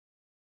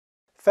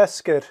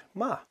Fescir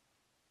ma.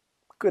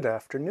 Good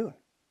afternoon.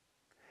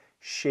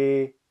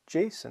 She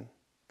Jason.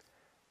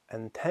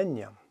 And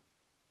Tenyam.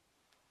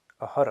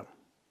 Aharam.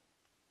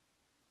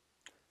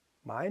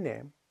 My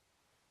name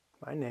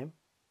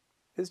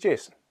is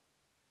Jason.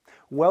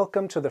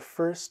 Welcome to the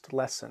first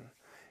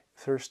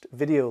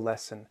video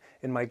lesson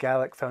in my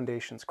Gaelic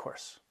Foundations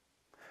course.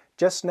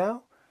 Just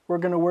now, we're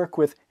going to work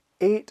with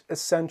 8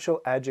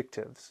 essential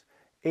adjectives,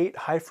 8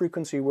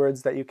 high-frequency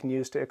words that you can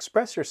use to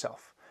express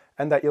yourself,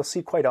 and that you'll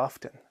see quite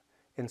often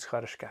in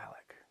Scottish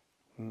Gaelic.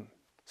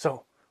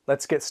 So,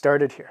 let's get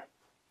started here.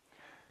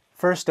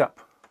 First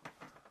up,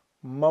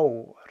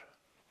 mór,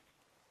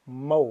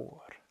 mór,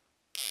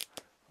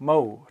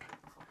 mór.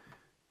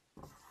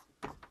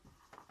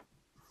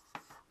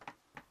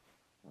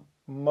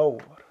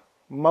 Mór,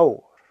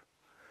 mór,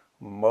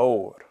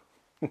 mór,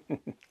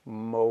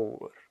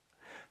 mór.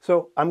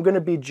 So I'm going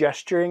to be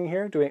gesturing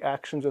here, doing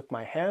actions with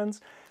my hands,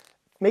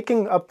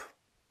 making up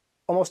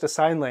almost a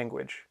sign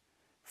language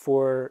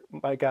for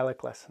my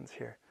Gaelic lessons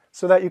here,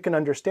 so that you can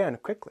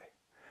understand quickly.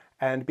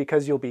 And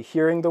because you'll be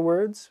hearing the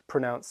words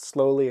pronounced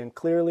slowly and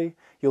clearly,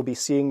 you'll be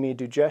seeing me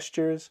do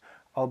gestures,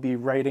 I'll be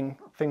writing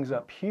things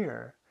up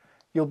here.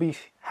 You'll be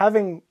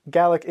having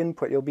Gaelic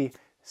input, you'll be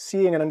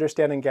seeing and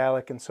understanding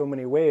Gaelic in so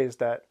many ways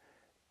that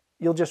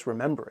you'll just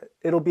remember it.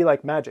 It'll be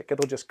like magic.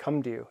 It'll just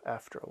come to you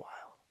after a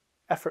while,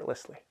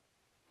 effortlessly.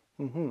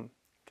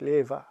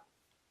 Gleva,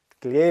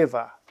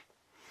 gleva,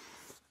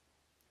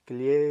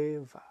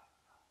 gleva.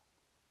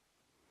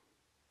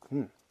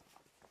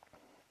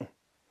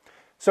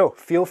 So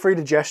feel free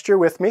to gesture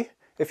with me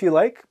if you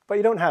like, but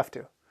you don't have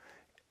to.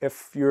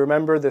 If you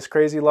remember this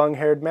crazy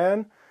long-haired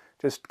man,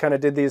 just kind of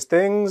did these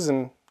things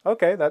and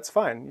okay, that's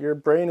fine. Your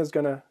brain is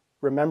going to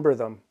remember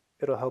them.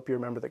 It'll help you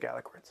remember the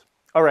Gaelic words.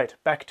 All right,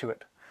 back to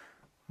it.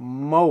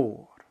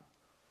 Mór,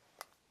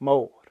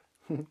 mór,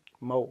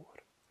 mór.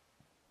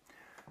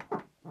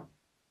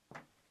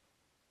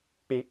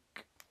 Beag,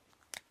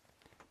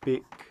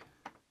 beag,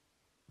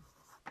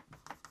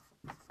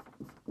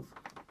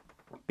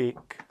 beag,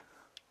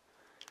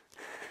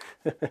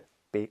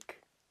 beag.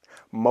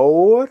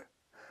 Mór,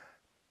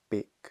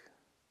 beag.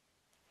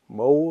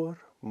 Mór,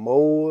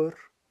 mór,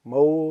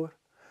 mór,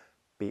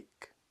 beag.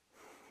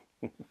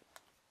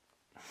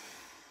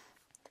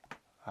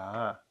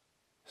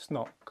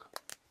 Snog.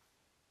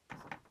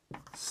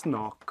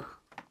 Snog.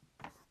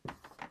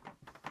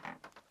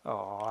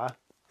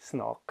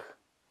 Snog.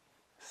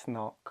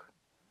 Snog.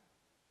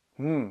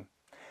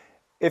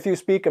 If you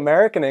speak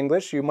American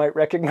English, you might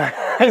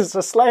recognize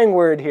a slang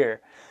word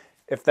here.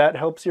 If that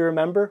helps you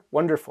remember,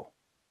 wonderful.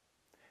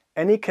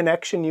 Any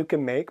connection you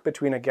can make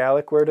between a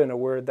Gaelic word and a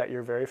word that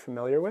you're very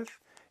familiar with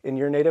in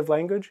your native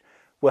language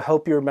will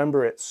help you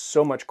remember it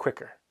so much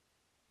quicker.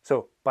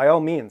 So, by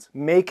all means,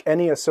 make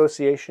any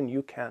association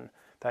you can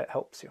that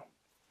helps you.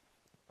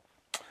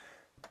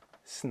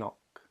 Snog,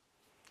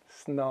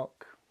 snog,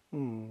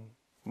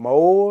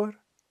 mór,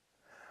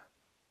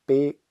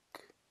 beag,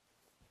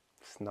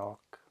 snog,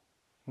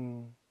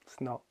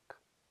 snog.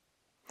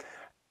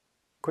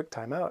 Quick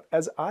time out.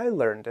 As I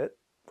learned it,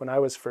 when I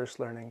was first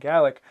learning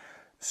Gaelic,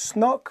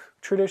 snog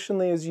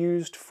traditionally is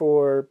used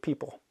for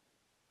people,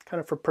 kind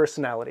of for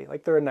personality,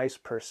 like they're a nice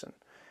person.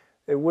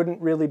 It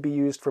wouldn't really be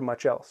used for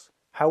much else.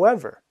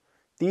 However,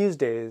 these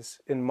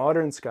days, in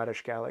modern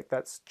Scottish Gaelic,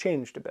 that's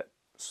changed a bit.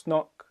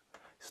 Snog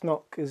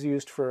is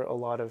used for a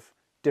lot of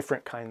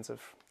different kinds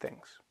of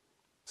things.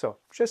 So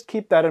just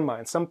keep that in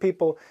mind. Some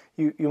people,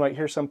 you might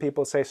hear some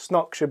people say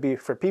snog should be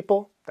for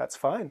people. That's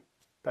fine.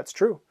 That's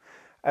true.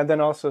 And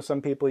then also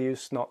some people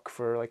use snog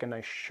for like a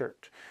nice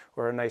shirt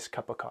or a nice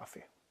cup of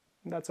coffee.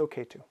 And that's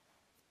okay too.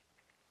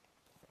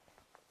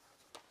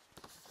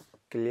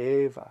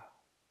 Gleva.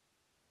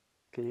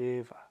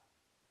 Gleva.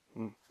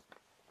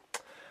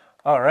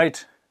 All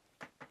right.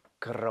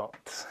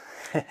 Grod.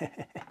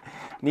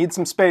 Need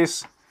some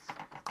space.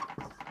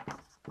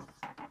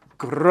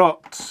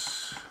 Grod.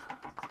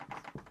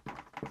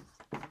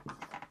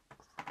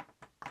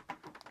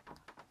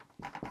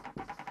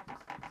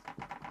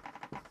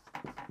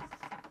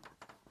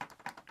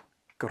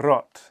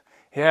 Grod.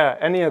 Yeah,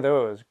 any of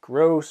those.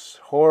 Gross,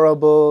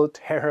 horrible,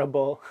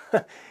 terrible.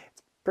 It's a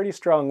pretty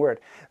strong word.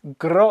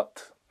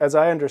 Grod, as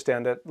I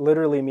understand it,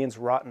 literally means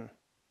rotten.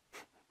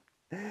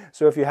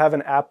 So if you have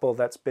an apple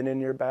that's been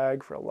in your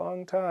bag for a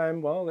long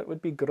time, well, it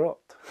would be grod.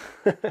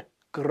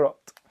 Grod.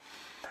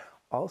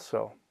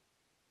 Also,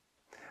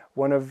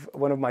 one of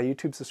my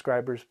YouTube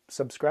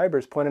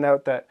subscribers pointed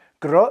out that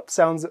grod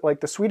sounds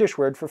like the Swedish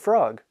word for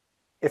frog.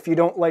 If you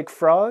don't like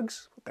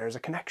frogs, there's a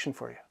connection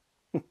for you.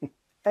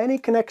 Any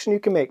connection you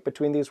can make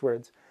between these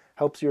words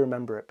helps you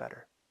remember it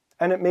better.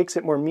 And it makes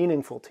it more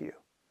meaningful to you.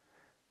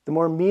 The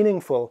more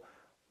meaningful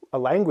a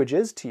language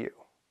is to you,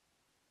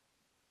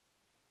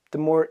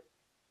 the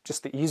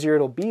easier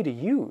it'll be to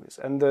use,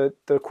 and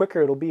the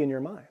quicker it'll be in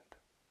your mind.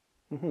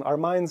 Our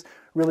minds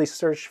really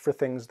search for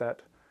things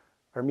that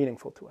are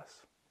meaningful to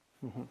us.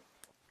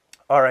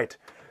 All right,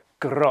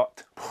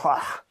 grot,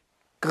 grot,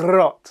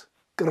 grot,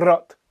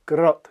 grot,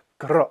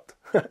 grot,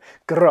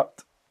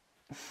 grot,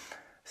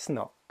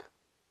 snog,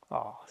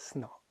 Oh,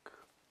 Snog.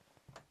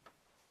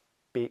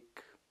 Beag.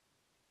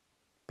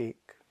 Beag.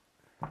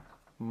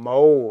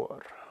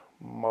 More.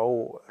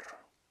 More.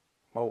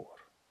 More.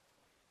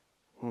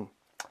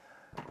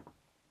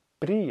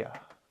 Brèagha.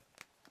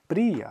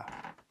 Brèagha.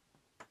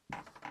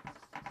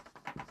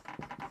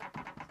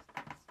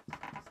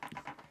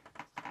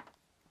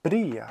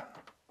 Brèagha.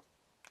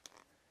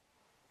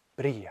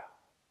 Brèagha.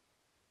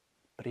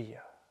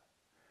 Brèagha.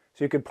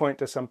 So you could point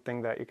to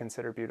something that you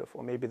consider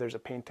beautiful. Maybe there's a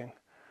painting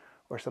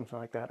or something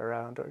like that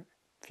around. Or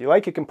if you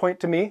like, you can point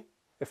to me.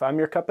 If I'm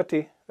your cup of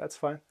tea, that's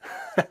fine.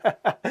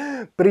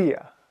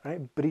 Brèagha,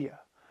 right? Brèagha.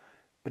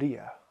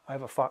 Brèagha. I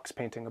have a fox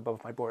painting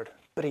above my board.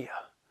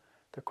 Brèagha.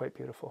 They're quite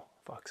beautiful,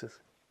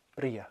 foxes.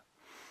 Brèagha.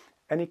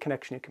 Any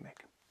connection you can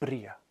make.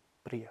 Brèagha.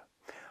 Brèagha.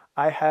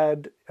 I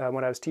had,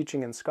 when I was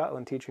teaching in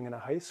Scotland, teaching in a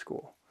high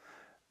school,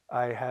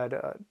 I had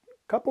a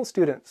couple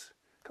students,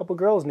 a couple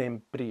girls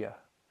named Brèagha.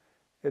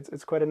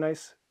 It's quite a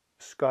nice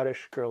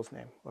Scottish girl's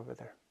name over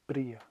there.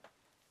 Brèagha.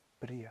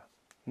 Brèagha.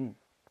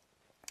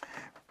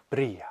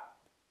 Brèagha.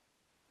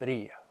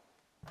 Brèagha.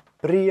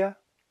 Brèagha.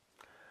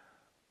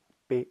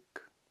 Beag.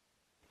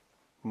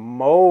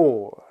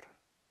 More.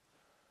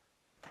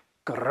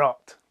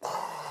 Grod.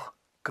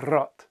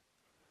 Grod.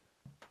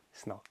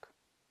 Snog.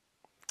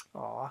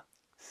 Aw,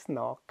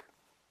 Snog.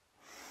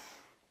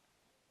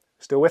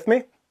 Still with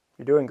me?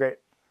 You're doing great.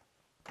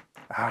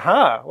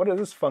 Aha! What does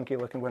this funky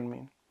looking one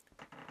mean?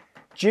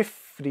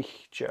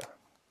 Diofraichte.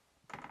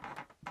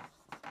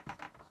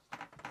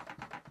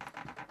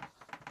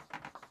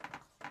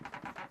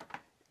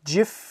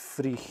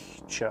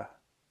 Diofraichte.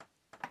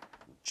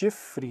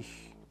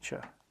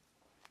 Diofraichte.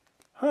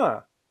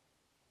 Huh.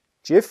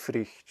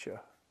 Diofraichte.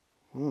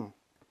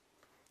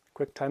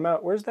 Quick time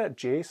out. Where's that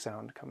J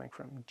sound coming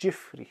from?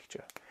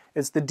 Diofraichte.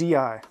 It's the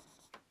DI. It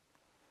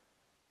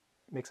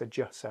makes a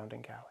J sound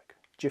in Gaelic.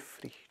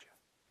 Diofraichte.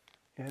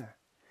 Yeah.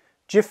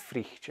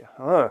 Diofraichte.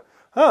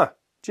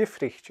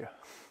 Diofraichte.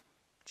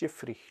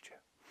 Diofraichte.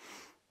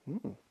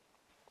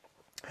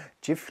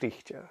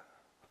 Diofraichte.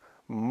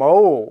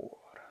 More.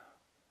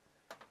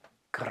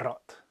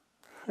 Grod.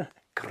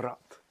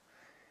 Grod.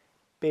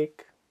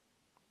 Beag.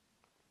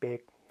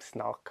 Beag.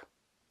 Snog.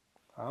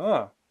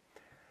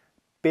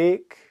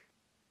 Beag.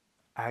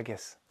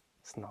 Agus.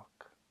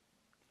 Snog.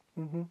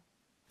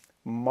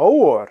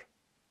 More.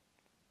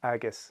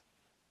 Agus.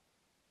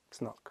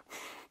 Snog.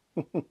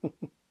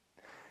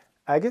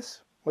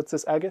 Agus? What's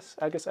this agus?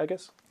 Agus,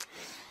 agus?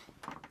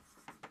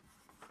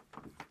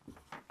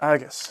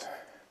 Agus.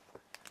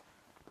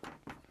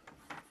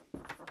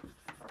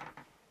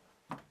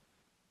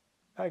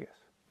 Agus.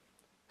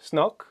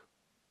 Snog.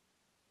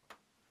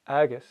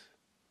 Agus.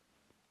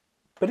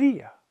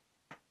 Brèagha.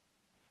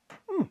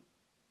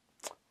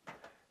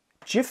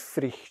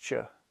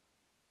 Diofraichte.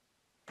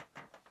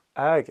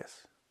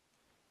 Agus.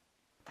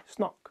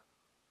 Snog.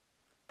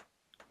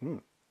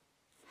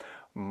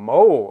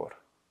 More.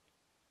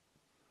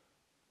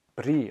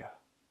 Brèagha.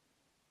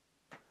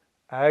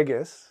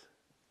 Agus.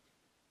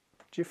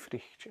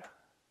 Diofraichte.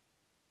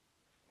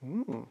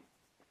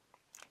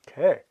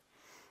 Okay.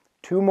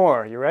 Two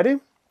more. You ready?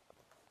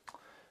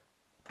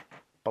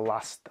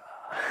 Blasda.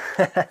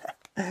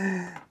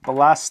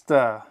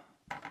 Blasda.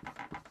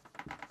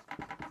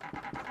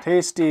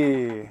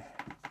 Tasty.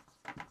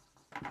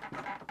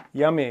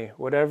 Yummy.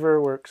 Whatever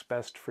works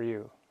best for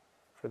you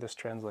for this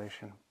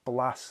translation.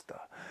 Blasda.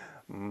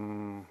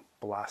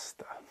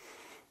 Blasda.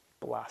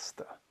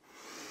 Blasda.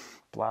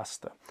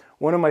 Blasda.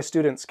 One of my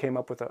students came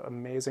up with an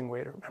amazing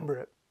way to remember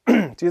it.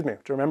 Excuse me,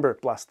 to remember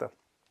Blasda.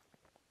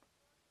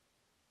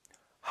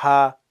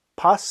 Ha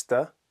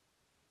pasta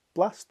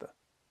Blasda.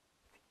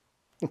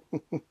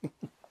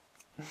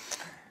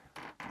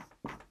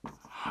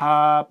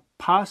 Ha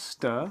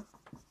pasta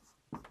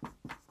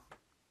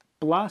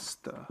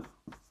Blasda.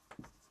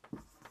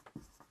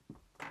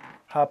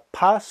 Ha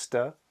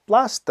pasta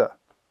Blasda.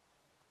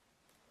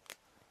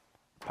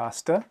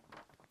 Pasta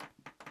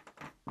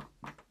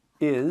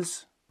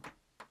is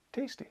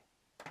tasty.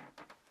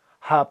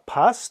 Ha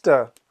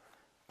pasta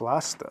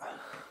Blasda.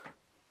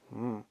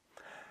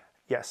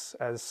 Yes,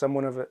 as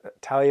someone of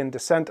Italian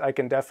descent, I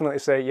can definitely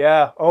say,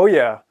 yeah, oh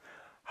yeah,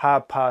 ha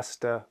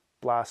pasta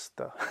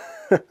Blasda.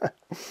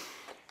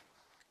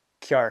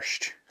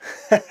 Kjarsht.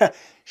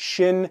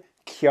 Shin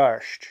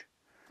kjarsht.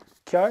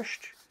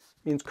 Kjarsht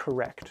means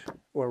correct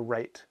or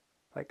right.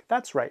 Like,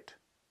 that's right.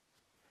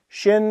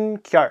 Shin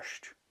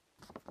kjarsht.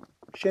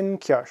 Shin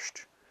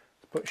kjarsht.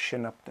 Put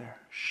shin up there.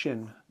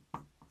 Shin.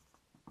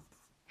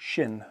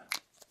 Shin.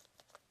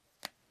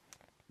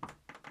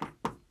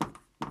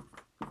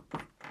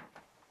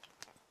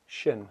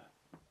 Shin.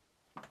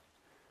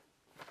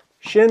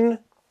 Shin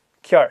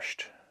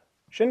kjarsht.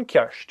 Shin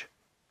kjarsht.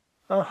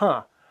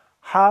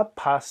 Ha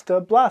pasta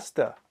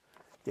Blasda.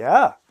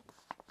 Yeah.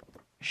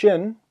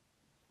 Shin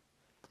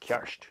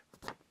kjarsht.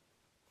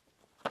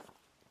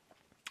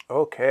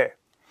 Okay.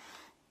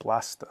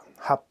 Blasda.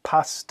 Ha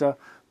pasta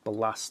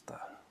Blasda.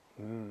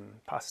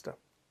 Pasta.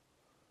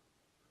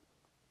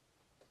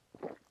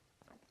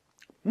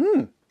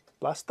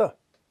 Blasda.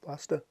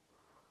 Blasda.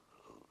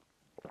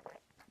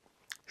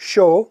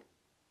 Show,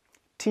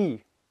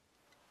 tea.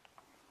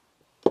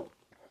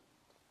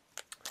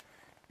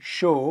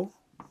 Show,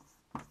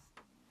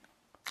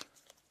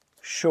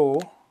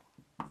 show.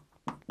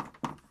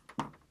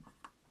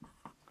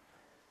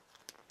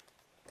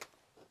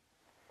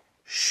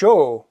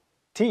 Show,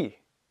 tea.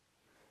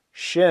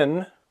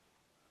 Shin,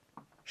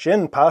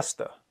 shin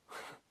pasta.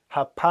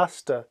 Ha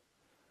pasta,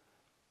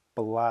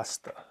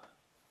 Blasda.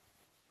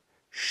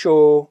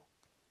 Show,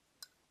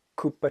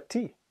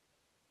 kupati.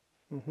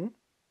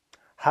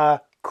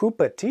 Ha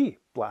kupati,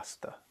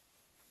 Blasda.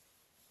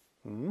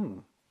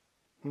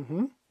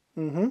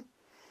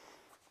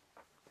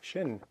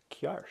 Shin,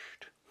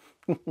 kjarsht.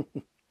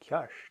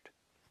 Kjarsht.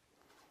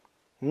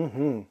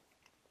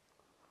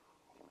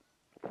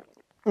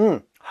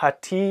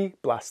 Hati,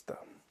 Blasda.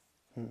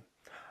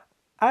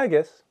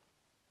 Agus.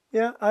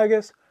 Yeah,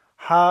 agus.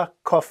 Ha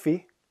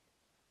coffee,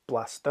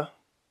 Blasda.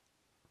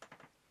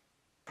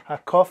 Ha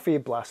coffee,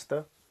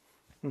 Blasda.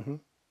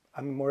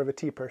 I'm more of a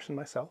tea person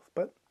myself,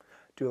 but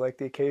do like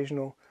the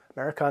occasional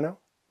Americano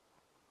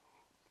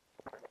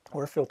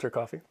or filter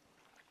coffee.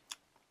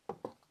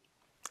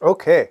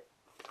 Okay.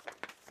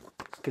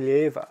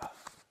 Gleva.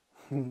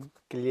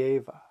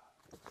 Gleva.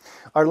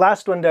 Our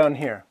last one down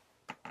here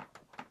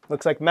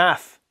looks like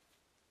math,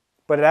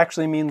 but it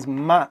actually means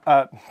ma.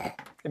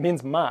 It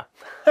means ma.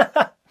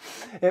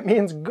 It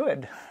means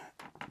good.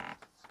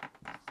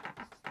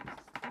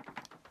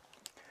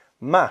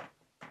 Ma.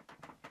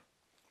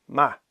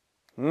 Ma.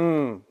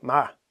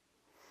 Ma.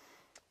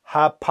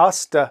 Ha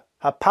pasta.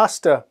 Ha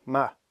pasta,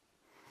 ma.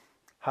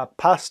 Ha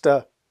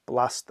pasta,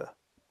 Blasda.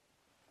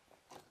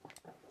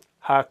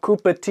 Ha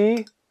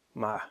kupati,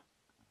 ma.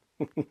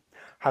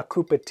 Ha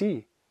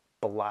kupati,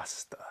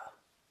 Blasda.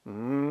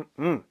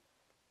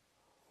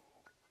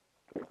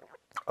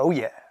 Oh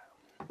yeah.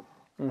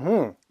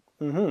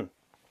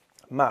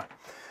 Ma.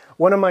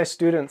 One of my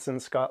students in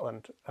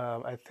Scotland,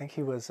 I think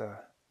he was a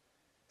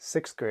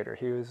 6th grader.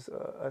 He was,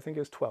 I think he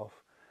was 12.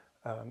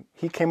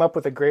 He came up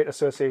with a great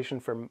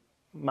association for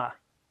ma.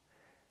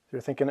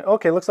 You're thinking,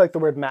 okay, looks like the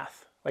word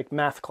math, like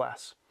math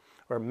class,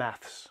 or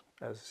maths,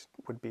 as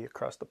would be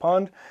across the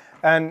pond.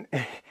 And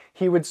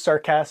he would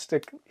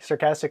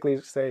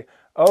sarcastically say,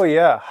 oh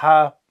yeah,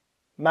 ha,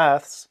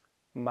 maths,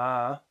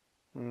 ma,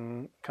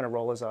 kind of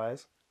roll his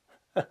eyes.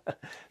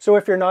 So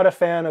if you're not a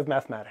fan of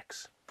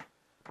mathematics,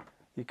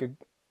 you could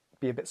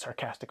be a bit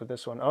sarcastic with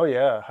this one. Oh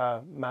yeah, ha,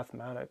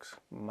 mathematics,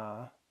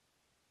 ma.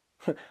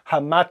 Ha,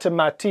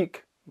 mathématique,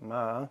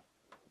 ma.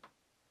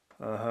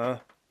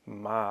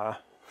 Ma.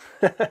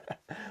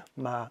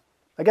 Ma.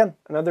 Again,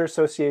 another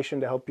association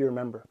to help you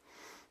remember.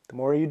 The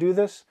more you do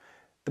this,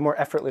 the more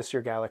effortless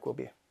your Gaelic will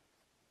be.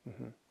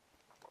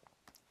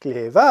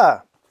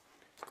 Gleva.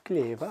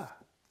 Gleva.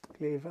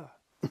 Gleva.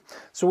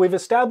 So we've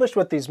established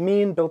what these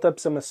mean, built up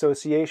some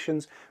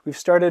associations. We've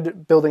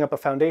started building up a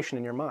foundation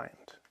in your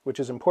mind, which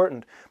is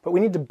important. But we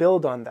need to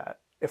build on that.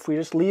 If we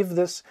just leave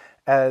this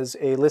as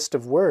a list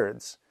of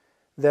words,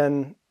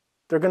 then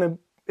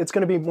it's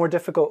going to be more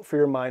difficult for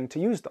your mind to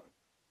use them,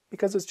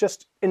 because it's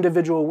just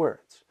individual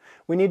words.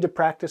 We need to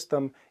practice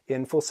them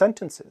in full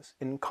sentences,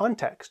 in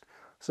context,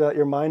 so that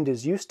your mind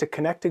is used to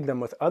connecting them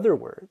with other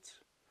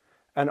words,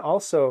 and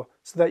also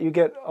so that you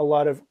get a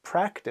lot of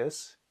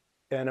practice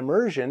and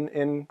immersion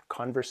in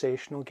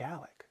conversational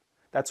Gaelic.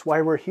 That's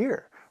why we're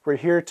here. We're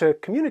here to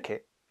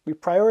communicate. We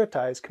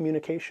prioritize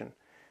communication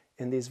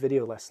in these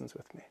video lessons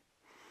with me.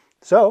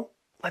 So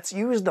let's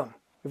use them.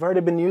 We've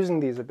already been using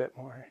these a bit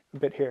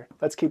here.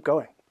 Let's keep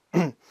going.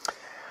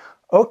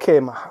 Okay,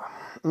 Maha.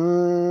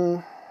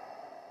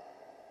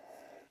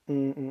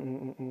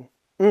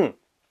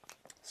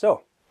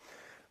 So,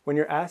 when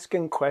you're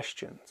asking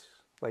questions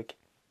like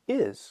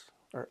is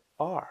or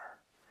are,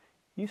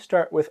 you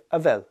start with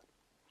avel.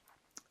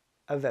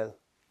 Avel.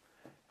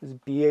 This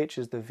BH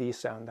is the V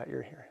sound that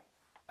you're hearing.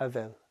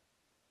 Avel.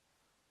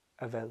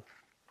 Avel.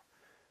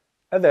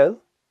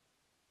 Avel.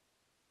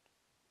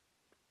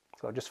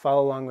 So just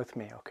follow along with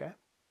me, okay?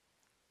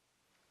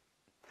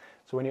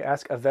 So when you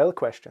ask avel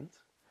questions,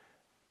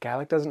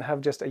 Gaelic doesn't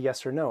have just a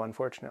yes or no,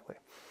 unfortunately.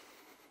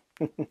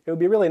 It would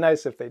be really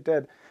nice if they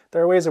did.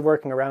 There are ways of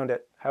working around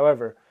it.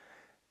 However,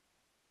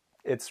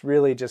 it's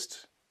really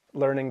just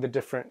learning the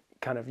different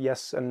kind of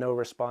yes and no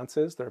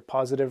responses. There are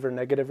positive or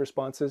negative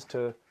responses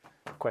to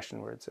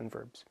question words and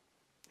verbs.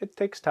 It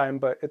takes time,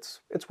 but it's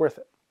worth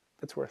it.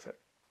 It's worth it.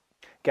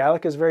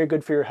 Gaelic is very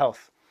good for your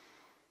health.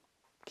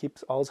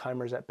 Keeps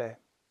Alzheimer's at bay.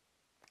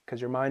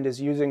 Because your mind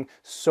is using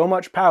so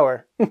much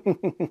power,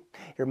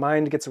 your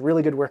mind gets a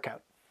really good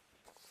workout.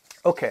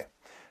 Okay,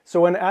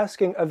 so when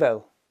asking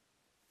avel,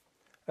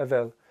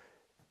 the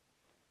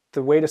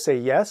way to say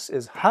yes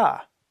is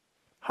ha,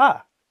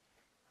 ha,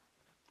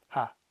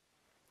 ha.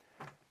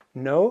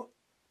 No,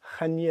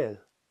 chaniel,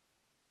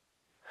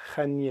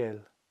 chaniel.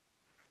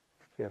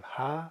 We have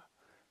ha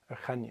or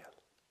chaniel.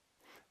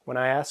 When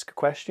I ask a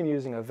question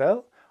using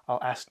avel,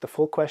 I'll ask the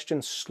full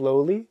question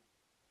slowly,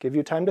 give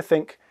you time to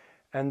think,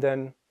 and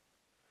then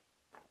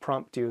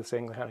prompt you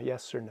saying kind of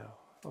yes or no.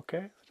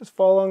 Okay, just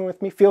follow along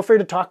with me. Feel free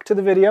to talk to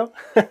the video.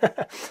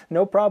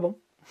 No problem.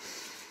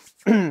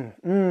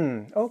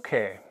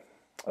 Okay.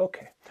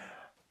 Okay.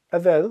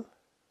 Avel.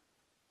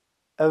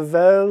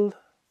 Avel.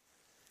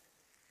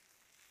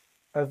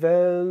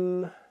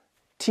 Avel.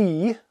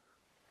 T.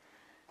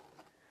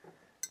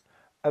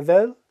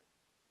 Avel.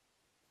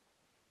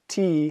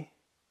 T.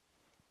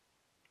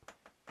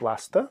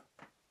 Blasda.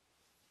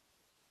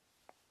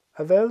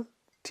 Avel.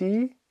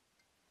 T.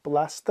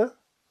 Blasda.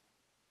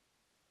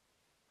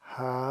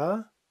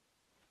 Ha.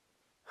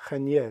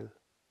 Chaniel.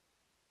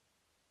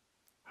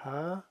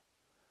 Ha.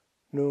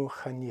 No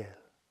chaniel.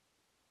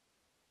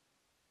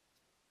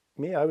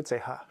 Me, I would say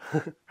ha.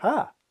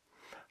 Ha.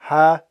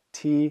 Ha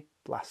ti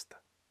Blasda.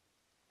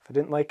 If I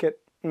didn't like it,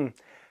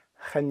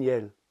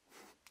 chaniel.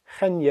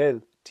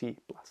 Chaniel ti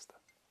Blasda.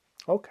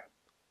 Okay.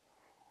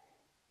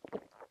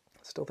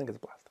 Still think it's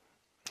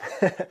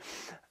Blasda.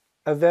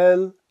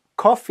 Avel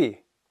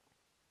coffee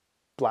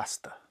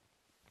Blasda.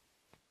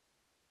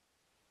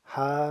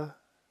 Ha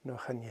no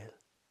chaniel.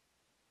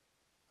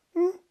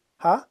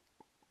 Ha.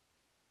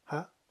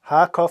 Ha.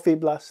 Ha coffee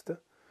Blasda.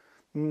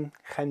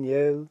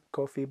 Chaniel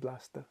coffee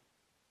Blasda.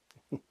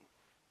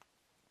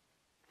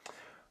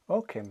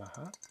 Okay,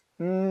 maha.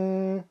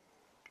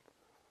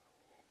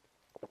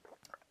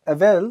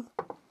 Avel.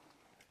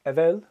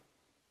 Avel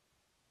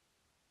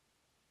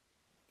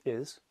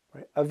is,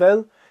 right?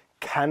 Avel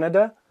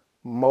Canada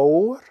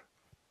more.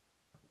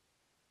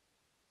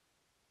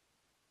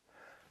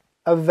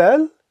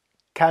 Avel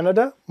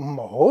Canada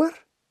more.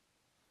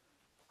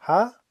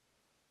 Ha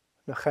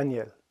na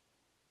chaniel.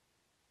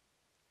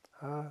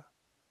 Ha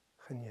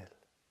chaniel.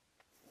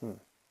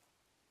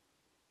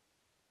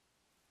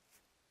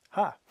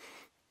 Ha.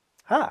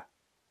 Ha.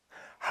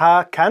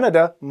 Ha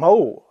Canada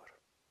more.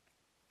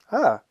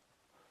 Ha.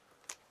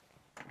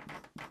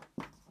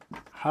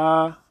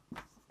 Ha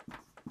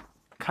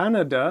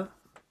Canada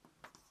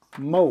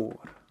more.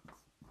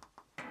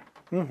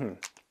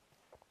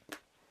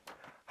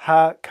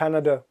 Ha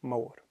Canada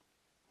more.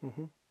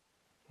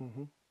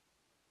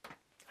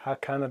 Ha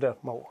Canada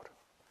more.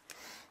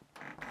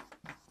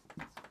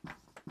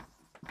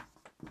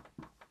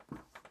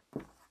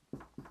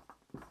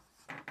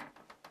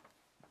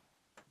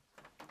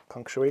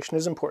 Punctuation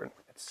is important.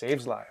 It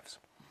saves lives.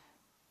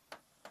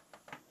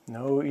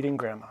 No eating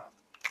grandma.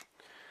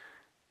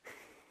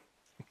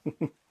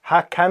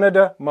 Ha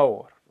Canada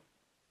more.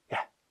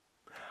 Yeah.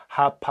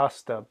 Ha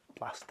pasta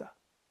Blasda.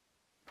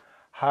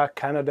 Ha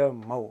Canada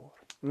more.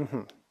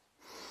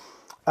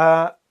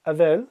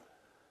 Avel.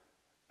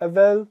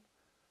 Avel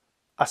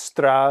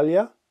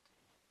Australia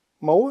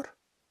more.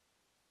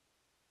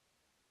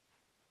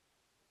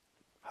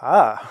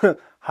 Ha.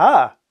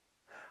 Ha.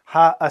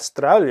 Ha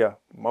Australia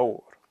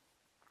more.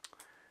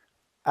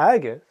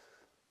 Agus.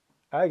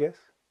 Agus.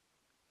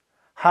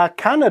 Ha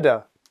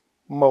Canada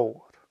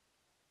more.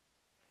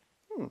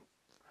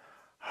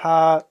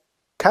 Ha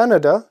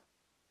Canada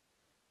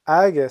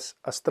agus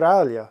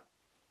Australia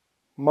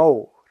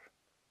more.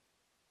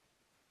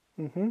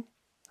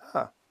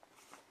 Ha.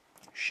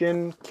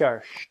 Shin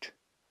kjarsht.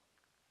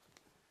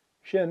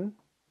 Shin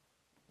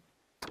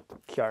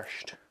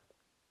kjarsht.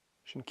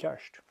 Shin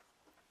kjarsht.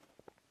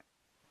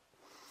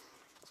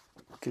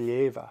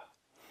 Gleva.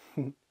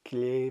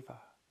 Gleva.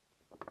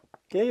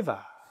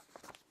 Gleva.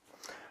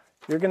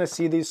 You're going to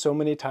see these so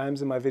many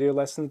times in my video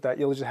lessons that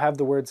you'll just have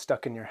the words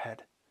stuck in your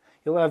head.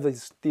 You'll have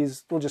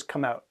these will just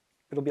come out.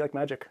 It'll be like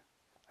magic.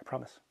 I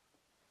promise.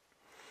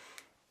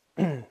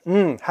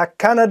 Ha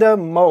Canada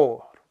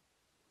more.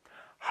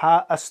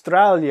 Ha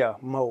Australia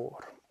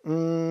more.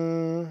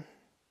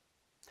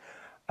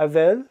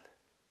 Avel.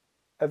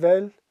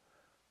 Avel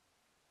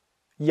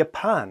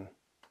Japan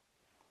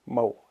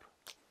more.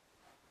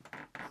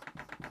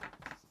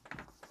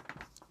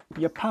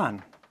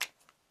 Japan.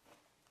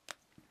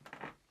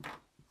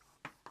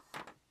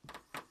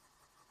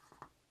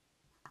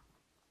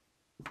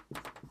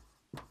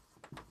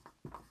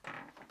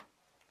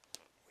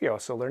 We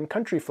also learn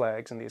country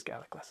flags in these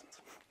Gaelic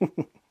lessons.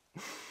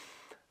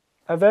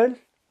 Avel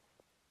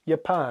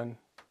Japan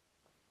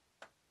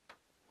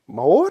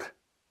more.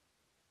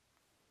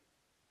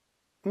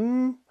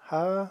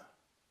 Ha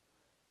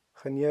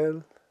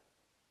chaniel.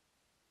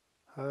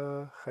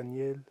 Ha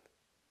chaniel.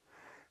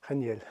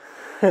 Chaniel.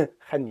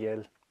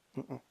 Chaniel.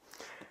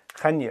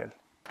 Chaniel.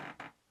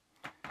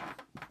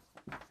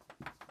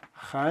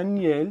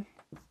 Chaniel.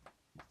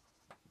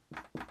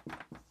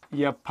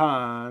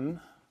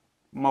 Japan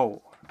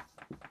more.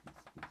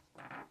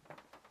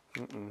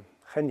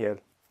 Chaniel.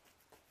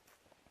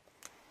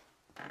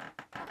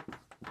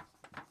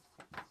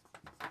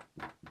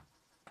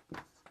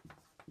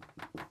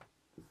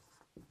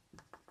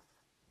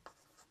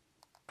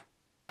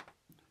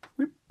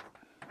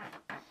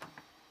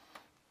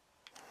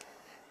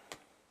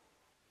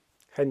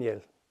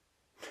 Chaniel.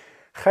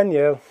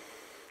 Chaniel.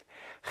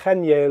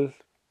 Chaniel.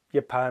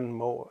 Japan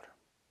more.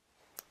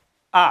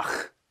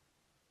 Ach.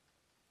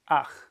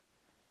 Ach.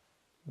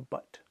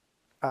 But.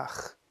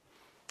 Ach.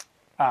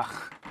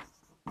 Ach.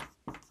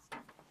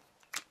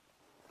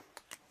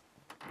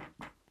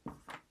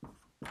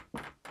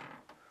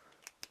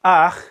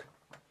 Ach.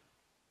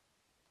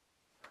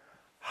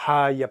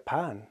 Ha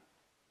Japan.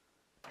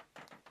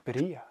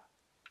 Brèagha.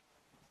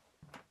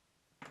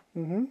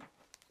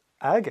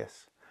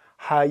 Agus.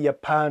 Ha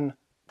Japan.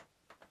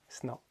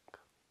 Snog.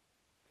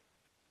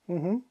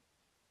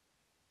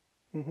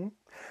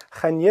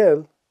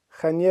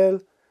 Chanel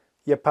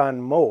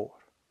Japan mór.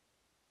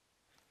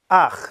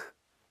 Ach.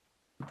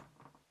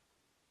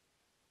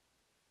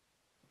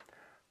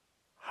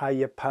 Ha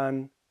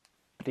Japan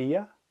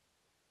Brèagha.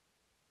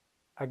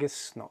 Agus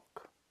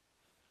Snog.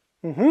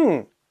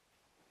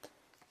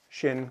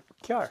 Sin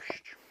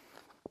ceart.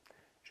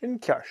 Sin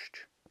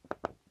ceart.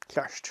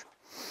 Ceart.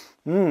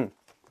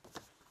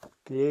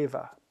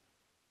 Gléomha.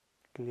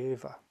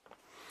 Gléomha.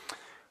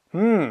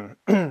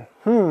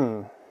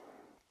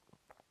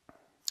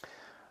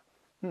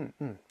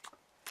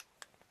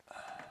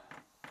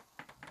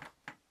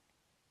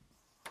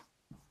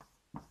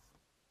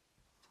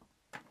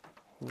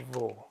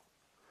 Vô.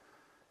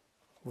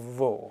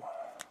 Vô.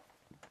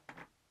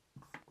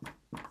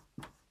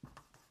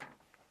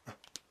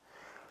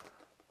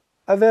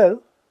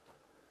 Avel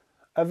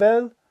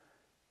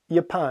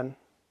Japan.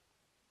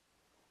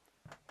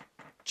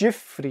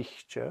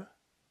 Diofraichte.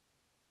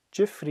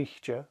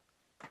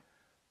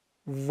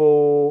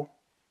 Vô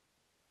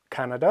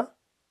Canada.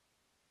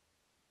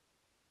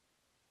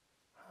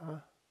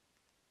 Ha.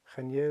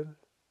 Chanel.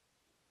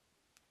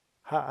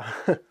 Ha.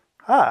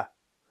 Ha.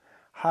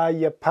 Ha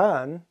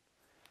Japan.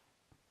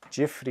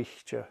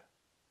 Diofraichte.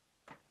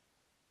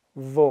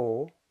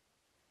 Vô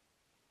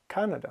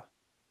Canada.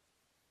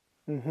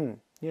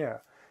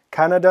 Yeah.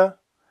 Canada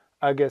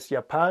agus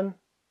Japan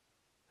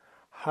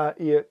ha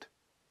iad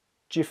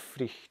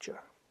Diofraichte.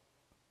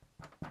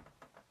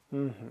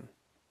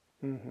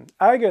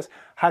 Agus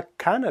ha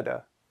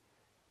Canada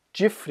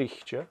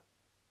Diofraichte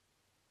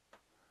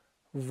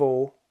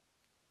vô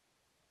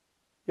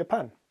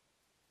Japan.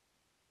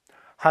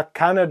 Ha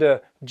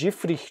Canada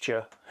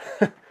Diofraichte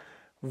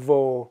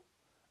vô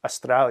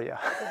Australia.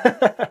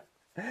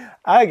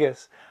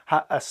 Agus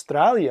ha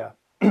Australia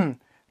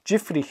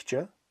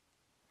Diofraichte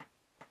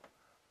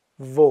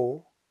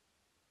vô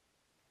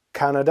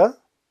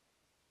Canada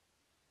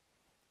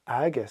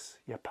agus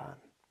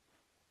Japan.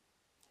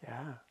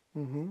 Yeah.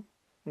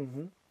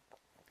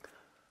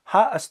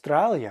 Ha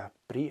Australia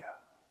Brèagha.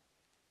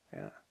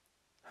 Yeah.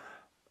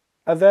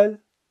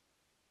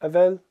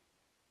 Avel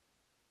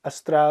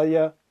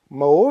Australia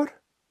mór.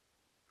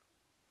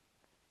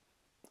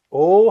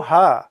 Oh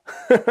ha.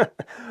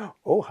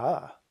 Oh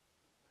ha.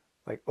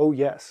 Like oh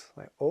yes.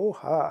 Like oh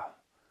ha.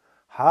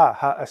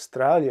 Ha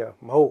Australia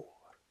mór.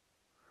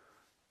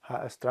 Ha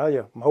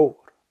Australia mór.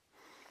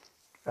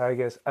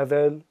 Agus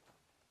avel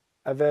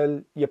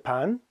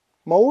Japan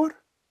mór.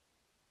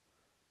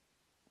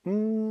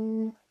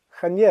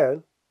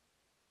 Chanel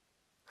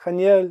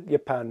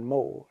Japan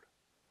mór.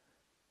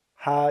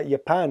 Ha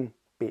Japan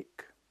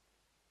Beag.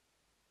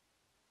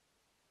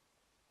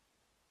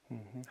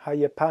 Ha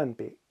Japan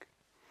Beag.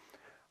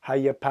 Ha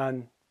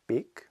Japan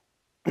Beag.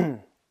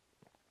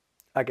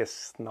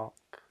 Agus Snog.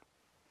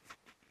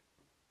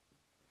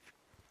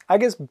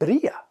 Agus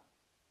Brèagha.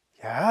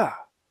 Yeah.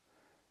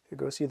 You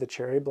go see the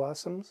cherry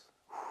blossoms.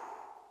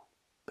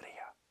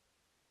 Brèagha.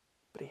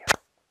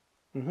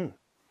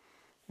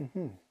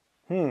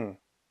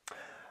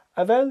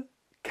 Avel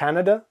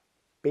Canada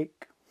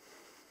Beag.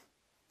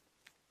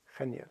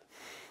 Chanel.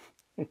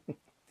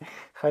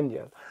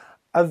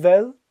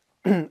 Avel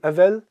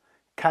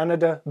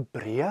Canada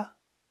Brèagha.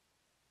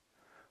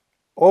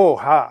 Oh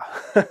ha.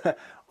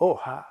 Oh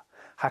ha.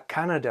 Ha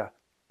Canada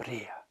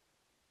Brèagha.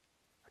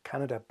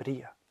 Canada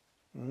Brèagha.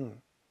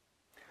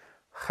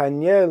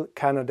 Chanel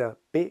Canada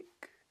Beag.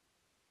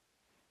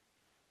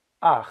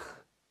 Ach.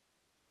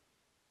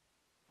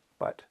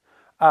 But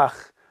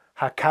ach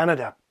ha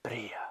Canada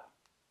Brèagha.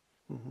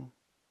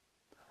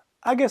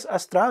 Agus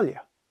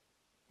Australia.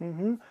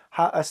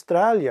 Ha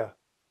Australia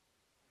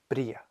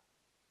Brèagha.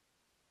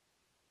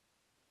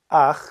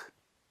 Ach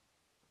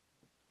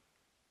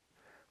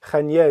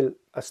Chanel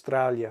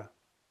Australia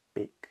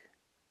Beag.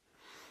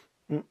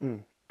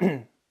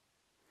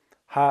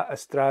 Ha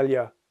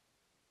Australia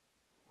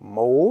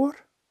mór.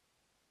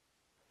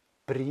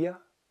 Brèagha.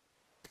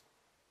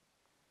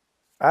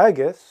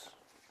 Agus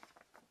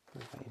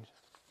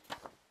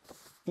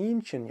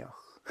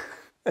Incheneach.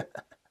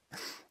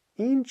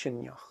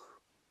 Incheneach.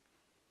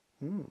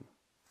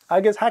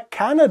 Agus ha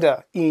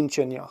Canada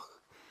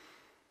Incheneach.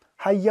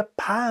 Ha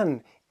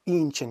Japan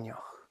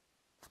Incheneach.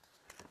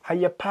 Ha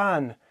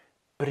Japan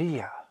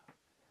Brèagha.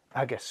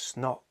 Agus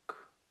Snog.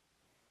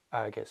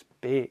 Agus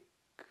Beag.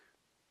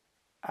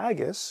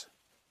 Agus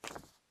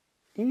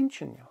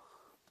Incheneach.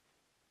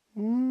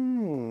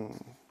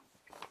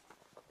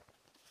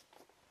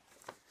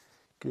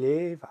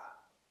 Gléomha.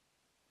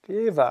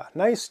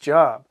 Nice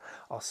job.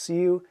 I'll see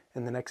you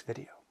in the next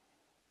video.